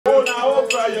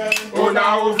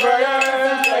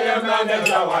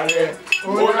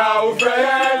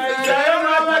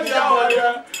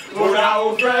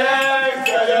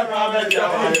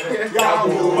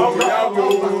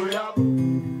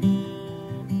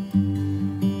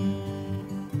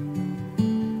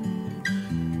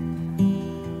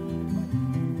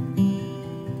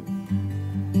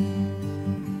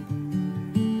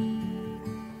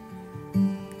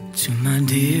To my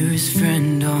dearest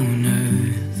friend on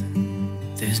earth,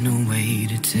 there's no way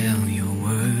to tell your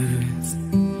worth.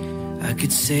 I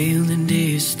could sail the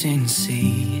distant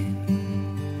sea,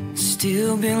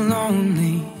 still be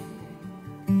lonely.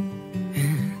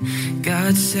 And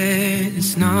God said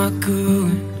it's not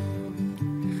good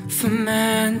for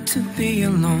man to be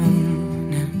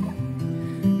alone.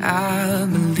 And I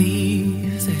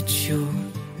believe that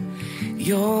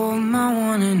you're my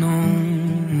one and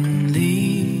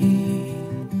only.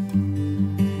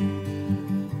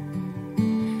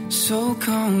 So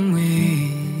come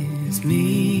with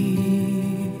me.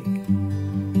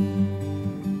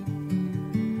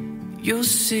 You'll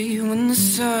see when the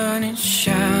sun is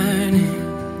shining,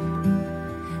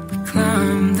 we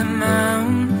climb the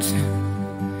mountain.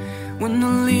 When the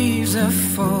leaves are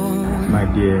falling. My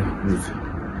dear Ruth,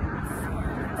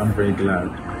 I'm very glad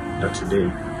that today,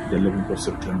 the 11th of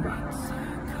September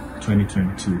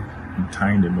 2022, I'm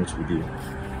tying the knot with you.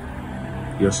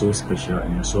 You're so special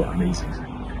and you're so amazing.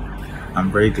 I'm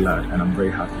very glad and I'm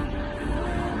very happy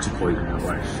to call you my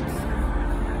wife.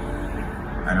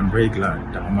 And I'm very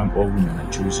glad that among all women I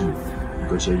chose you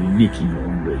because you're unique in your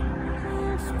own way.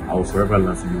 I will forever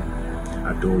love you,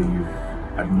 adore you,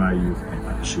 admire you, and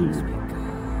appreciate you.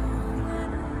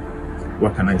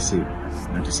 What can I say?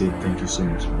 And to say thank you so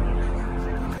much for my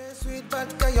life. Sweet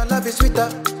but girl, your love is sweeter.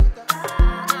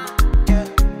 Yeah.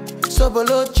 So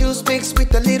below juice mixed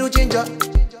with a little ginger.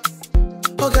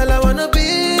 Oh girl, I wanna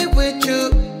be with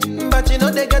you, but you know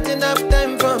they got enough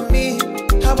time for me.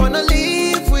 I wanna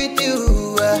live with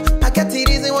you. I got the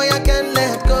reason why I can't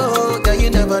let go. Girl,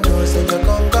 you never know, say you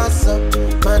gon' gossip.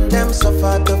 Man, them so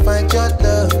far to find your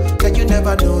love. Girl, you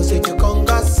never know, say you gon'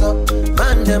 gossip.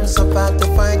 Man, them so far to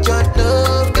find your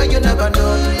love. Girl, you never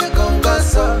know, you gon'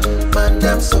 gossip. Man,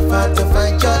 them so far to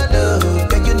find your love.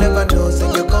 Girl, you never know, say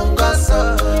you gon'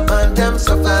 gossip. Man, them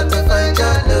so far to find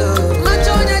your love. Man,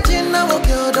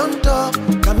 don't talk,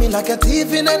 got me like a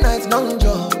thief in the night, long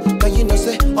jaw. But you know,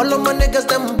 say, all of my niggas,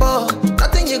 them ball.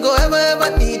 Nothing you go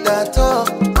ever need at all.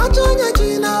 I join your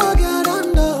Gina, girl,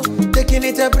 don't know. Taking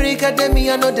it a break, at me,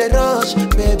 I know the rush.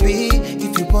 Baby,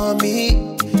 if you want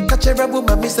me, catch a rebel,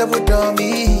 my mister would on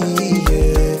me.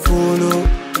 Yeah, follow.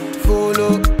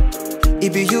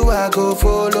 If you I go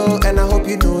follow, and I hope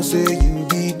you know, say, you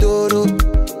be Dodo.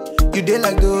 You dey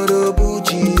like Dodo,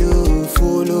 Bucci, you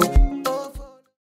follow.